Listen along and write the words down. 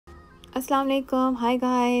Assalamu alaikum. Hi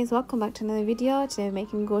guys, welcome back to another video. Today we're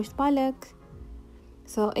making Gosht Paalak.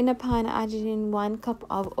 So in a pan I added in 1 cup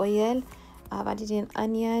of oil. I've added in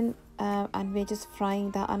onion and we're just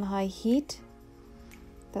frying that on high heat.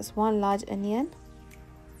 That's 1 large onion.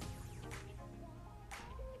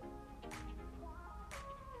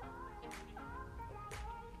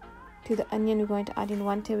 To the onion we're going to add in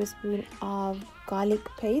 1 tablespoon of garlic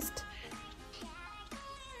paste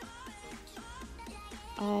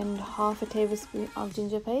and half a tablespoon of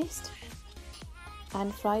ginger paste,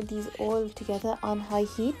 and fry these all together on high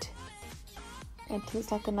heat until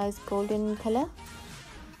it's like a nice golden color.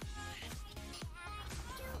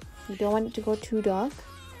 You don't want it to go too dark.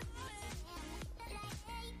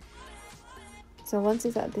 So once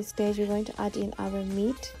it's at this stage, we're going to add in our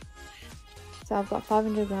meat. So I've got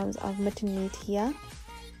 500 grams of mutton meat here,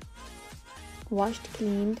 washed,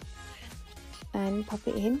 cleaned, and pop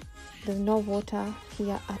it in. There's no water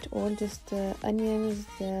here at all, just the onions,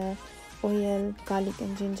 the oil, garlic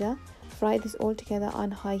and ginger. Fry this all together on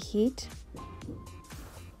high heat.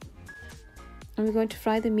 And we're going to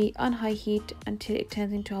fry the meat on high heat until it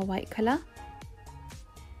turns into a white color.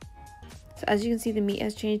 So as you can see, the meat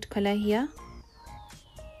has changed color here.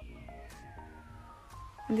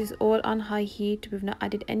 And this is all on high heat. We've not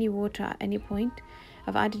added any water at any point.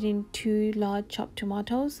 I've added in 2 large chopped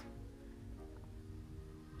tomatoes.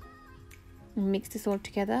 Mix this all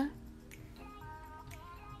together.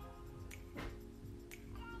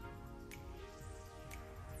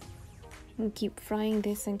 And keep frying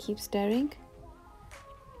this and keep stirring.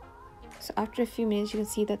 So after a few minutes, you can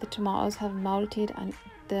see that the tomatoes have melted and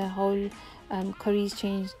the whole curry's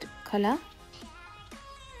changed color.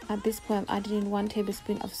 At this point, I'm adding in 1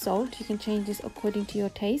 tablespoon of salt. You can change this according to your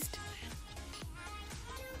taste.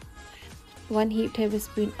 1 heaped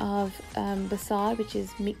tablespoon of basar, which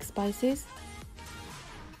is mixed spices.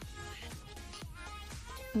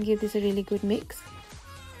 And give this a really good mix.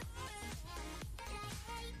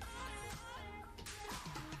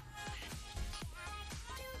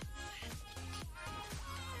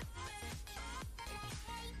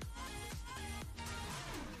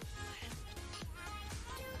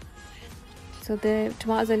 So the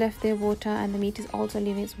tomatoes have left their water and the meat is also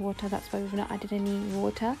leaving its water. That's why we've not added any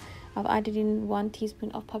water. I've added in 1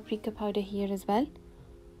 teaspoon of paprika powder here as well.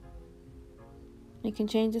 You can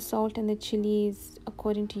change the salt and the chilies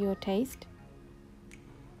according to your taste.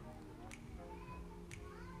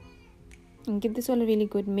 And give this all a really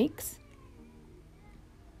good mix.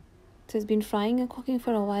 So it's been frying and cooking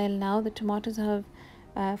for a while now. The tomatoes have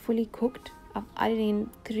fully cooked. I've added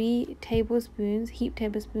in 3 tablespoons, heaped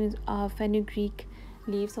tablespoons of fenugreek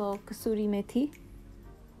leaves or kasuri methi.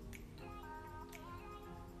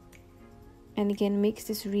 And again, mix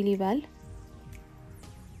this really well.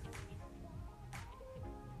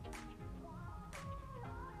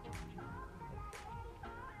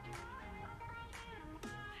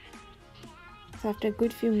 So after a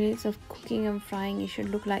good few minutes of cooking and frying, it should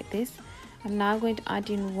look like this. I'm now going to add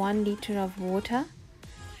in 1 liter of water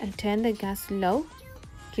and turn the gas low.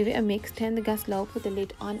 Give it a mix, turn the gas low, put the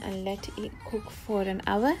lid on and let it cook for an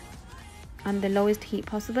hour on the lowest heat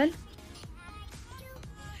possible.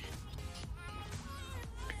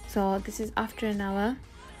 So this is after an hour.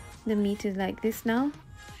 The meat is like this now.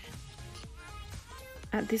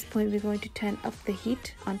 At this point, we're going to turn up the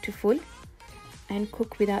heat onto full and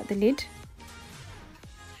cook without the lid.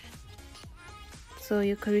 So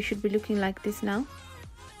your curry should be looking like this now.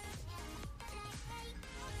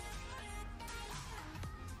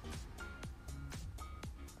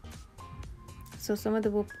 So some of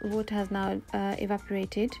the water has now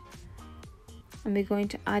evaporated. And we're going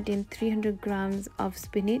to add in 300 grams of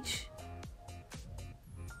spinach.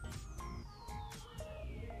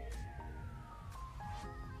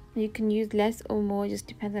 You can use less or more, just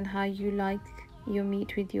depends on how you like your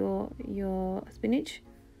meat with your spinach.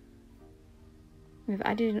 We've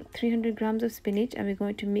added 300 grams of spinach and we're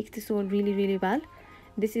going to mix this all really well.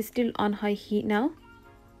 This is still on high heat now.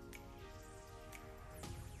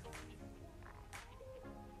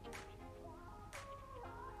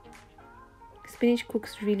 Spinach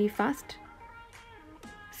cooks really fast,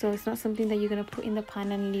 so it's not something that you're going to put in the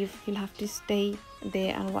pan and leave. You'll have to stay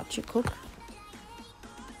there and watch it cook.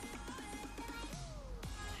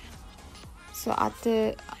 So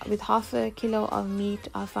with half a kilo of meat,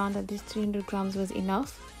 I found that this 300 grams was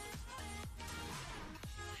enough.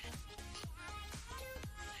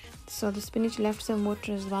 So the spinach left some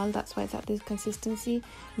water as well, that's why it's at this consistency.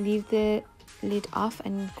 Leave the lid off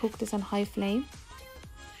and cook this on high flame.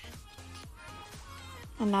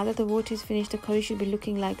 And now that the water is finished, the curry should be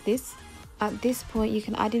looking like this. At this point you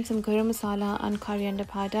can add in some garam masala and coriander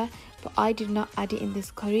powder, but I did not add it in this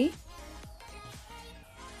curry.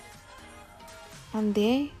 And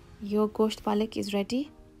there your Gosht Paalak is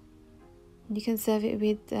ready. You can serve it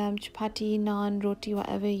with chapati, naan, roti,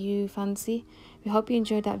 whatever you fancy. We hope you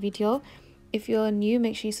enjoyed that video. If you're new,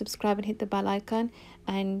 make sure you subscribe and hit the bell icon,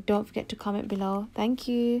 and don't forget to comment below. Thank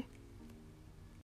you.